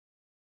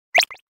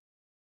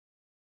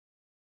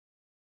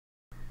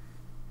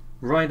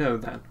Righto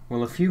then.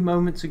 Well, a few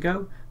moments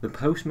ago, the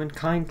postman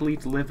kindly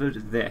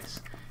delivered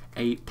this,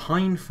 a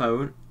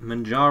PinePhone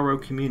Manjaro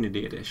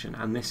Community Edition,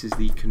 and this is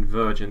the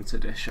Convergence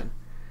Edition.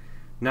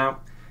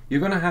 Now,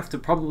 you're going to have to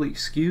probably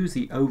excuse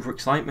the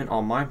overexcitement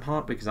on my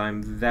part because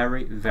I'm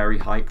very, very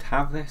hyped to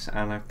have this,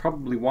 and I've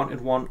probably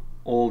wanted one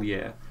all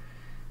year.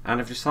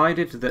 And I've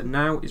decided that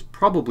now is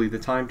probably the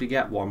time to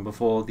get one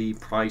before the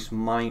price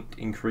might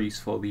increase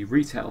for the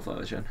retail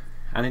version.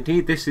 And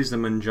indeed, this is the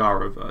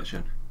Manjaro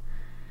version.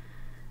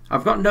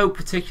 I've got no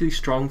particularly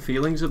strong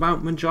feelings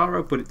about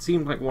Manjaro, but it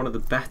seemed like one of the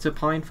better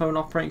PinePhone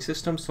operating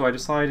systems, so I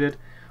decided,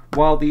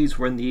 while these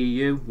were in the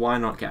EU, why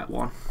not get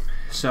one?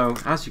 So,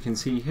 as you can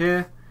see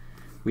here,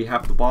 we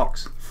have the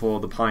box for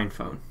the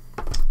PinePhone.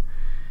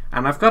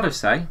 And I've got to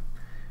say,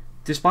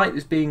 despite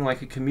this being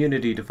like a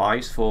community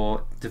device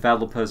for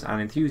developers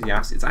and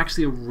enthusiasts, it's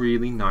actually a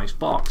really nice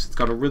box. It's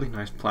got a really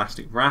nice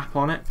plastic wrap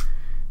on it,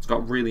 it's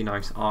got really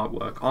nice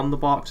artwork on the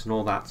box and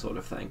all that sort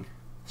of thing.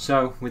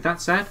 So, with that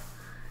said,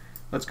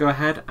 let's go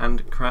ahead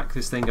and crack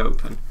this thing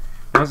open.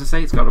 Now, as I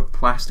say, it's got a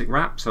plastic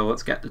wrap, so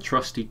let's get the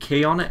trusty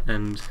key on it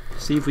and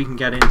see if we can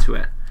get into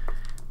it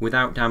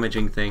without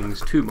damaging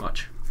things too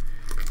much.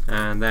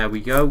 And there we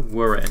go,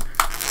 we're in.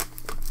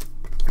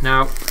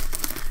 Now,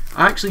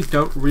 I actually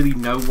don't really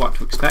know what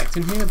to expect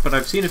in here, but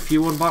I've seen a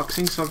few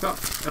unboxings, so I've got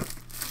a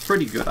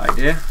pretty good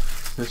idea.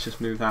 Let's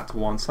just move that to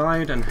one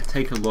side and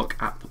take a look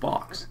at the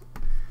box.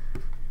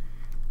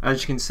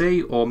 As you can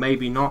see, or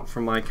maybe not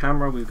from my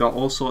camera, we've got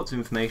all sorts of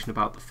information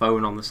about the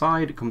phone on the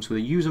side. It comes with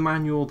a user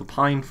manual, the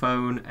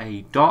PinePhone,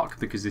 a dock,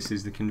 because this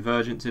is the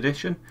Convergence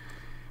Edition,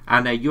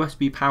 and a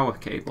USB power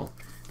cable,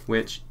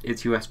 which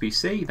it's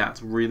USB-C,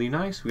 that's really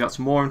nice. We've got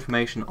some more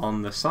information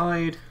on the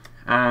side,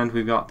 and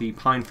we've got the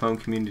PinePhone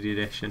Community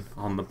Edition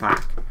on the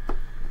back.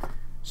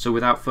 So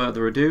without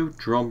further ado,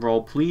 drum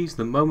roll please,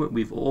 the moment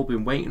we've all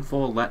been waiting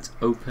for, let's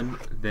open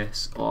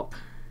this up.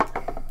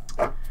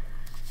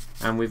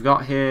 And we've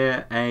got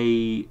here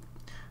a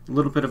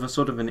little bit of a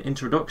sort of an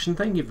introduction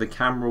thing, if the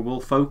camera will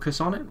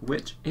focus on it,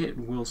 which it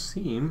will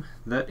seem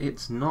that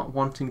it's not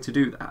wanting to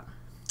do that.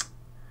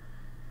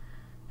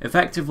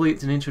 Effectively,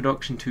 it's an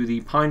introduction to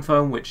the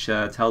PinePhone, which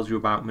tells you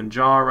about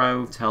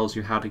Manjaro, tells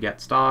you how to get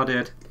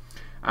started,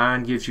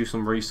 and gives you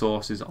some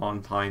resources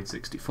on Pine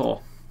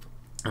 64.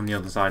 And the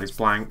other side is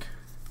blank.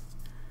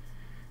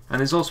 And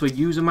there's also a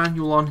user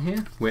manual on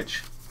here,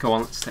 which, go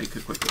on, let's take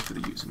a quick look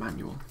at the user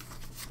manual.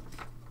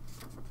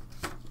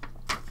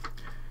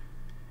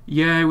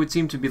 Yeah, it would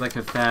seem to be like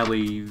a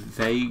fairly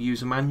vague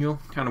user manual,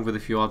 kind of with a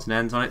few odds and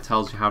ends on it.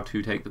 Tells you how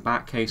to take the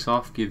back case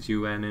off, gives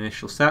you an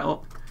initial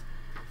setup,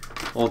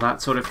 all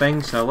that sort of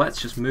thing. So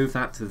let's just move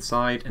that to the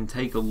side and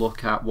take a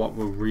look at what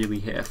we're really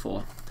here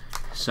for.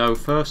 So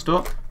first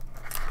up,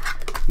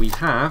 we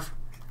have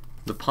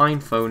the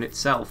PinePhone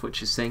itself,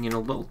 which is sitting in a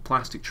little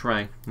plastic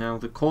tray. Now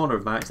the corner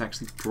of that is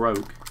actually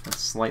broke.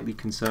 That's slightly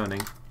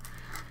concerning.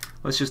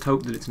 Let's just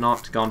hope that it's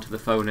not gone to the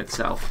phone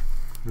itself.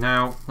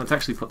 Now, let's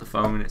actually put the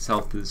phone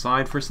itself to the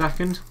side for a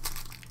second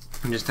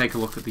and just take a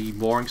look at the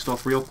boring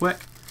stuff real quick.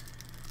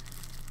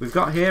 We've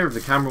got here, if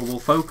the camera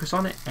will focus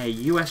on it, a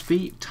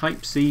USB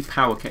Type-C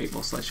power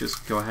cable. So let's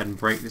just go ahead and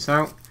break this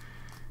out.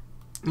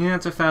 Yeah,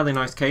 it's a fairly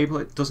nice cable.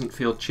 It doesn't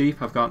feel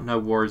cheap. I've got no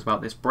worries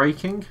about this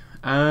breaking.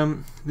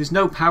 There's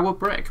no power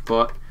brick,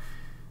 but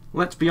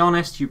let's be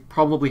honest, you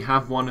probably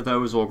have one of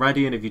those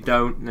already, and if you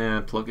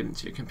don't, plug it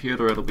into your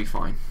computer, it'll be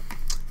fine.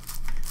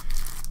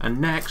 And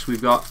next,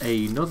 we've got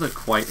another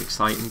quite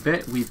exciting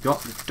bit. We've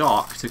got the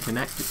dock to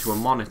connect it to a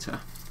monitor.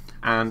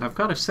 And I've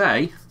got to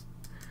say,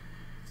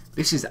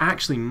 this is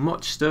actually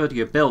much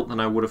sturdier built than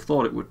I would have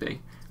thought it would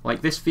be.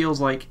 Like, this feels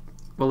like,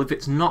 well, if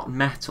it's not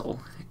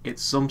metal,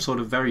 it's some sort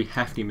of very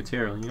hefty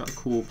material. And you've got a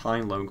cool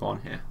Pine logo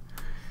on here.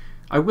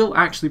 I will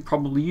actually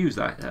probably use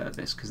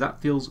this, because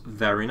that feels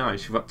very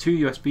nice. You've got two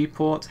USB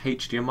ports,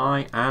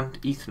 HDMI, and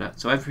Ethernet.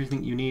 So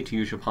everything you need to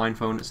use your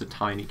PinePhone as a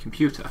tiny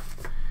computer.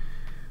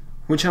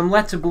 Which I'm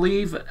led to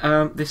believe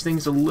this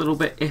thing's a little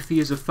bit iffy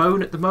as a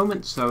phone at the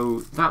moment, so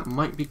that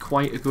might be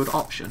quite a good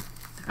option.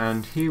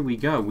 And here we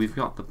go, we've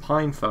got the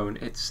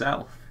PinePhone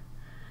itself.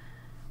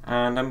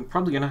 And I'm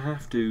probably going to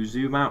have to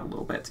zoom out a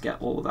little bit to get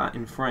all of that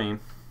in frame.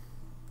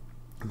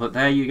 But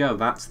there you go,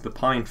 that's the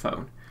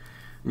PinePhone.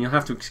 And you'll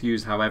have to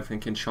excuse how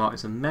everything in shot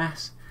is a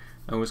mess.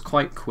 I was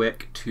quite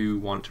quick to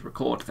want to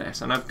record this,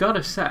 and I've got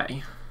to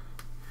say,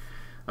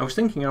 I was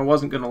thinking I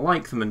wasn't going to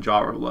like the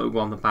Manjaro logo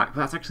on the back,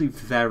 but that's actually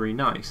very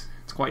nice.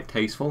 It's quite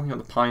tasteful. You got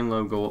the Pine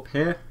logo up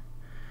here.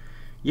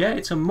 Yeah,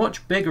 it's a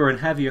much bigger and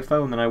heavier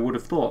phone than I would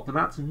have thought, but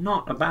that's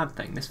not a bad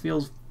thing. This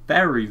feels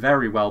very,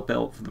 very well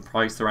built for the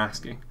price they're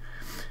asking,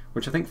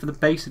 which I think for the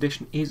base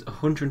edition is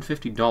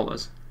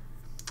 $150.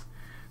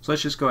 So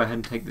let's just go ahead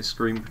and take the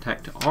screen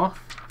protector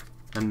off,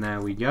 and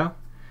there we go.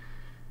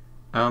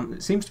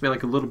 It seems to be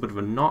like a little bit of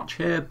a notch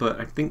here,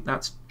 but I think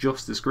that's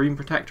just the screen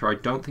protector. I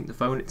don't think the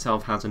phone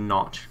itself has a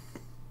notch.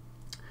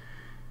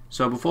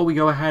 So before we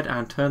go ahead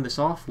and turn this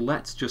off,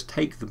 let's just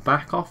take the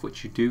back off,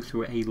 which you do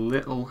through a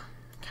little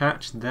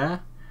catch there.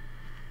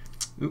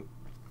 Oop.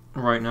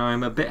 Right, now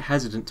I'm a bit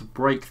hesitant to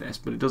break this,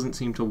 but it doesn't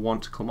seem to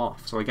want to come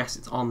off, so I guess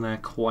it's on there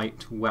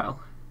quite well.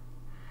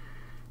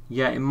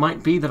 Yeah, it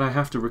might be that I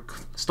have to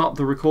stop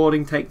the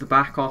recording, take the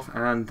back off,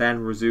 and then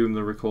resume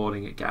the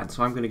recording again,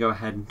 so I'm going to go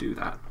ahead and do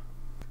that.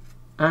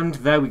 And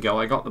there we go,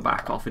 I got the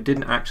back off. It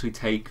didn't actually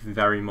take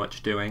very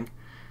much doing,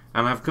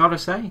 and I've got to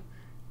say,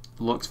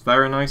 looks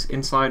very nice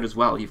inside as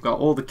well. You've got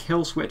all the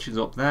kill switches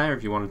up there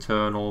if you want to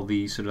turn all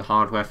the sort of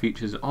hardware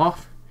features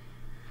off.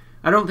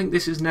 I don't think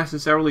this is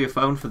necessarily a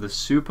phone for the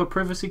super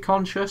privacy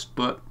conscious,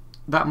 but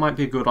that might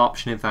be a good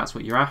option if that's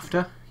what you're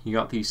after. You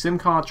got the SIM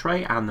card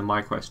tray and the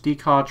microSD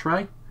card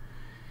tray,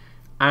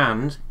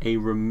 and a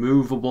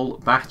removable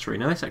battery.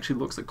 Now this actually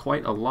looks like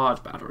quite a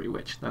large battery,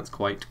 which that's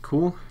quite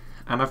cool.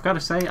 And I've got to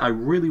say, I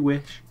really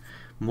wish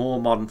more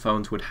modern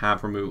phones would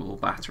have removable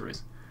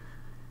batteries.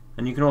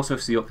 And you can also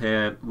see up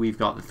here, we've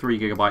got the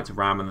 3GB of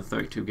RAM and the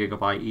 32GB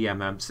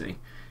eMMC.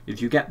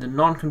 If you get the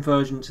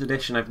non-convergence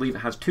edition, I believe it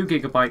has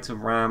 2GB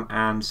of RAM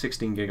and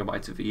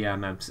 16GB of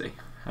eMMC.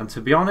 And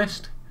to be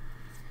honest,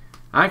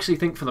 I actually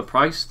think for the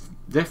price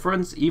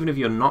difference, even if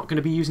you're not going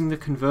to be using the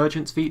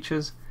convergence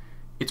features,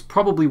 it's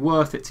probably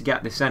worth it to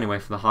get this anyway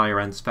for the higher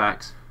end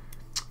specs.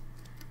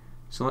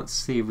 So let's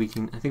see if we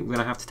can, I think we're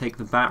going to have to take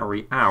the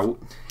battery out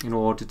in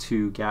order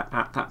to get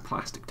at that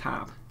plastic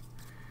tab.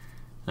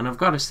 And I've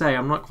got to say,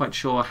 I'm not quite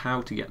sure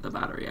how to get the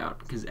battery out,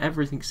 because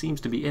everything seems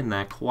to be in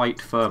there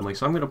quite firmly.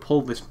 So I'm going to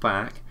pull this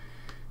back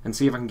and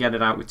see if I can get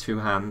it out with two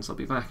hands. I'll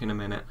be back in a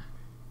minute.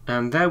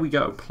 And there we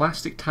go,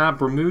 plastic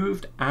tab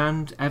removed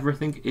and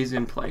everything is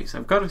in place.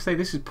 I've got to say,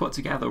 this is put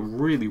together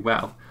really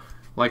well.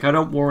 Like, I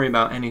don't worry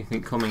about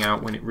anything coming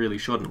out when it really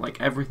shouldn't. Like,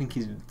 everything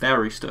is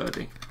very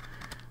sturdy.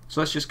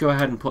 So let's just go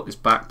ahead and put this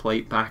back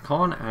plate back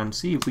on and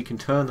see if we can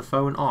turn the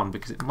phone on,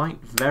 because it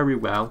might very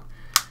well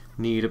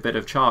need a bit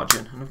of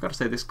charging. And I've got to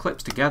say, this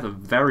clips together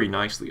very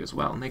nicely as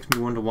well. It makes me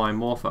wonder why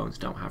more phones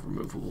don't have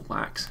removable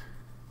backs.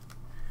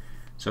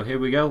 So here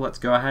we go, let's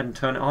go ahead and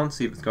turn it on,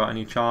 see if it's got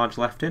any charge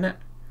left in it.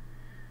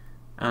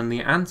 And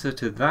the answer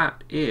to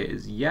that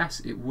is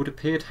yes, it would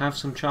appear to have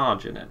some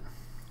charge in it.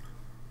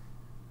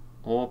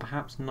 Or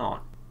perhaps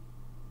not.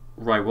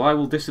 Right, well, I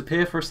will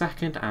disappear for a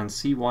second and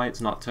see why it's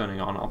not turning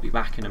on. I'll be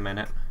back in a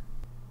minute.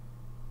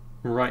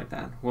 Right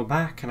then, we're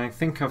back and I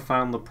think I've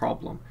found the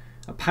problem.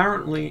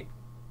 Apparently,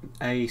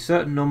 a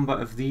certain number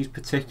of these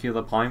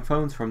particular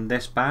PinePhones from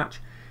this batch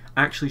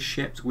actually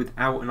shipped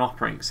without an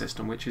operating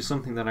system, which is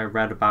something that I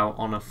read about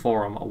on a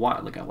forum a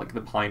while ago, like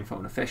the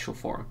PinePhone official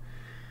forum.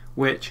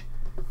 Which,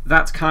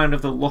 that's kind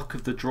of the luck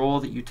of the draw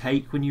that you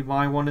take when you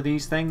buy one of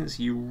these things.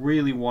 You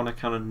really want to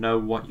kind of know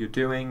what you're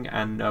doing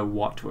and know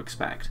what to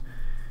expect.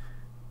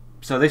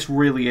 So this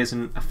really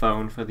isn't a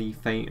phone for the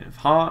faint of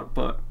heart,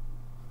 but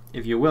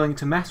if you're willing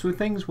to mess with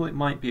things, well, it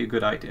might be a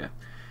good idea.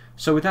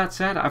 So with that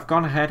said, I've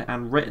gone ahead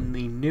and written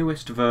the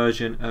newest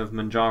version of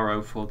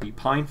Manjaro for the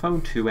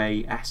PinePhone to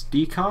a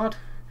SD card,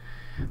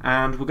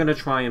 and we're going to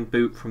try and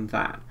boot from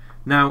that.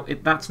 Now,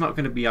 that's not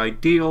going to be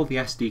ideal, the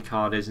SD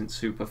card isn't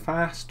super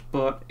fast,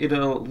 but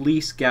it'll at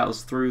least get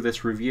us through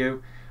this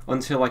review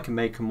until I can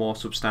make a more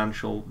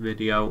substantial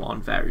video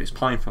on various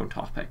PinePhone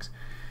topics.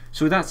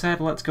 So with that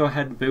said, let's go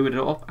ahead and boot it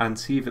up and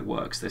see if it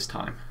works this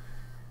time.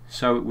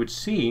 So it would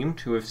seem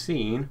to have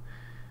seen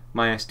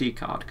my SD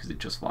card, because it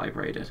just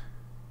vibrated.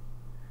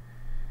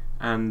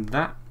 And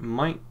that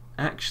might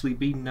actually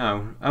be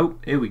no. Oh,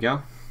 here we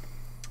go.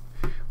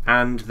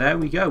 And there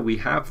we go, we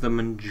have the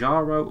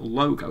Manjaro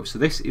logo. So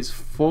this is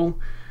full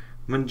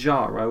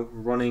Manjaro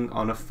running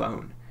on a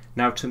phone.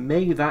 Now to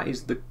me, that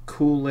is the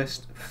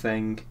coolest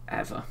thing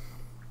ever.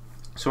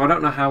 So I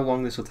don't know how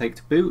long this will take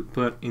to boot,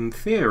 but in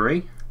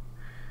theory,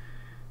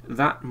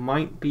 that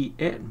might be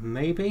it,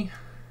 maybe?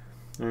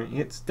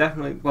 It's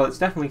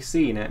definitely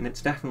seen it, and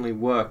it's definitely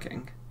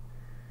working.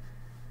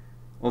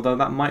 Although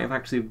that might have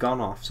actually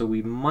gone off, so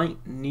we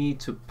might need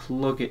to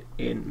plug it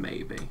in,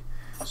 maybe.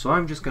 So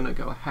I'm just going to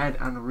go ahead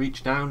and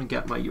reach down and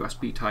get my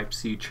USB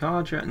Type-C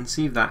charger and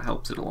see if that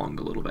helps it along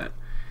a little bit.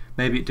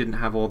 Maybe it didn't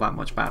have all that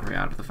much battery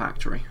out of the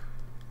factory.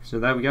 So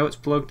there we go, it's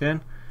plugged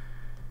in.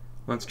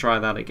 Let's try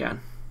that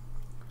again.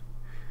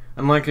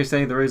 And like I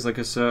say, there is like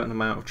a certain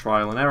amount of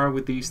trial and error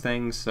with these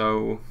things,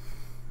 so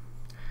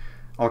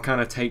I'll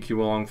kind of take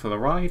you along for the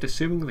ride,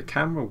 assuming the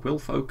camera will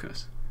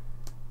focus.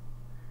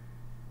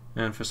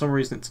 And for some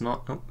reason it's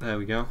not. Oh, there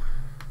we go.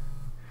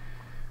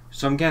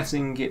 So I'm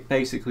guessing it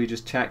basically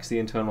just checks the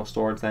internal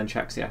storage, then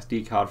checks the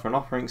SD card for an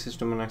operating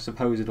system, and I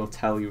suppose it'll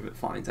tell you if it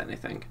finds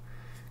anything,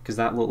 because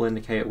that little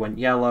indicator went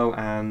yellow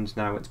and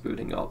now it's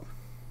booting up.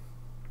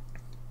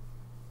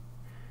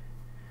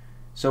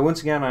 So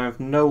once again, I have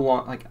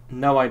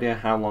no idea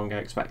how long I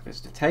expect this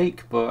to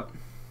take, but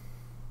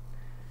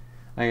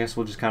I guess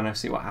we'll just kind of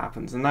see what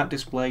happens. And that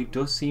display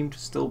does seem to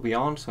still be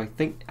on, so I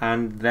think,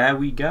 and there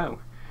we go.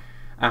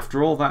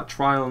 After all that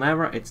trial and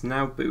error, it's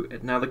now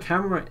booted. Now the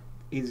camera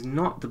is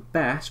not the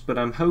best, but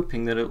I'm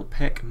hoping that it'll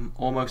pick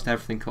almost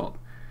everything up.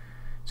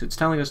 So it's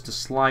telling us to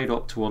slide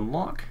up to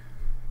unlock,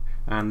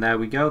 and there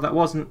we go. That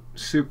wasn't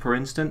super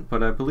instant,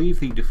 but I believe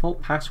the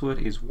default password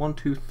is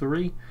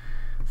 123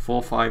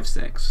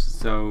 456.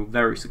 So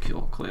very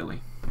secure,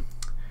 clearly.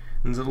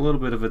 There's a little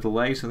bit of a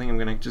delay, so I think I'm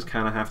going to just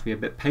kind of have to be a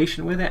bit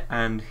patient with it,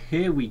 and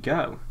here we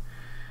go.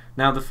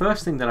 Now the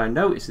first thing that I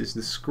notice is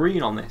the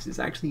screen on this is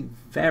actually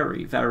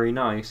very, very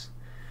nice.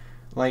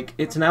 Like,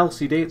 it's an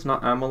LCD, it's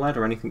not AMOLED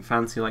or anything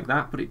fancy like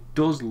that, but it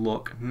does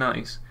look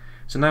nice.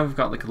 So now we've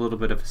got like a little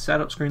bit of a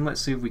setup screen.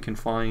 Let's see if we can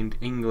find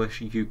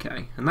English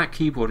UK. And that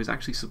keyboard is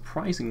actually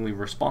surprisingly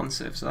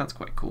responsive, so that's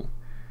quite cool.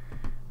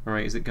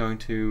 Alright, is it going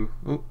to...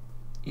 Oh,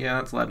 yeah,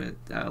 let's let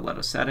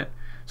us set it.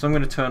 So I'm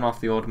going to turn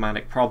off the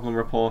automatic problem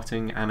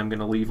reporting, and I'm going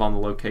to leave on the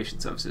location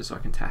services so I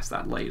can test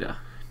that later.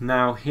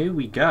 Now here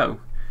we go.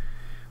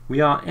 We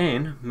are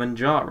in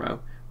Manjaro,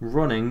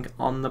 running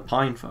on the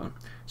PinePhone.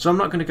 So I'm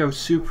not going to go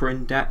super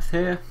in depth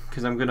here,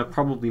 because I'm going to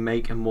probably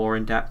make a more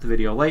in-depth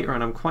video later,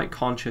 and I'm quite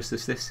conscious that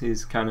this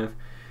is kind of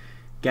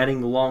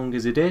getting long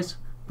as it is.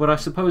 But I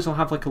suppose I'll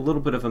have like a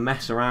little bit of a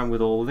mess around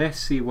with all this,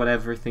 see what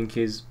everything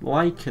is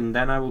like, and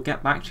then I will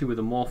get back to you with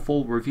a more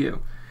full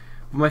review.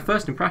 But my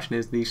first impression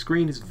is the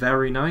screen is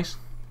very nice,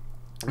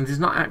 and there's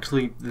not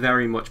actually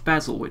very much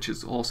bezel, which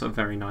is also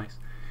very nice.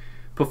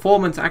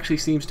 Performance actually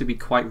seems to be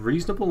quite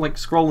reasonable, like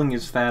scrolling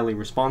is fairly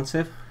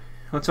responsive.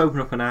 Let's open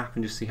up an app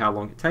and just see how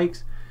long it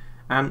takes.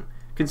 And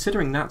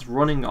considering that's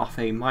running off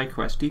a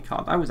micro SD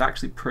card, that was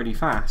actually pretty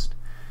fast.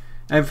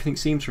 Everything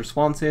seems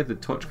responsive, the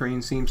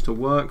touchscreen seems to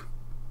work.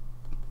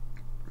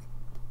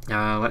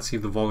 Let's see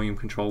if the volume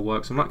control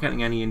works. I'm not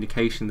getting any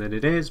indication that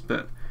it is,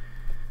 but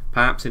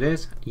perhaps it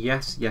is.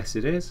 Yes, yes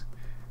it is.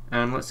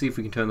 And let's see if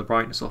we can turn the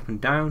brightness up and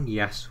down.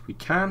 Yes, we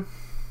can.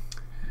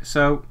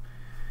 So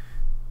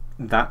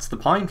that's the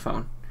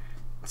PinePhone.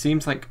 It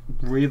seems like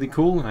really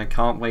cool, and I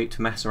can't wait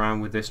to mess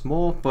around with this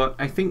more, but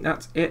I think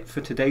that's it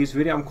for today's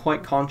video. I'm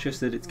quite conscious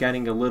that it's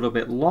getting a little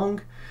bit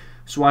long,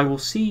 so I will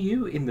see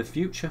you in the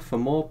future for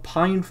more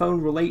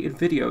PinePhone related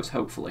videos,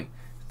 hopefully.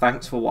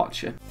 Thanks for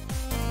watching.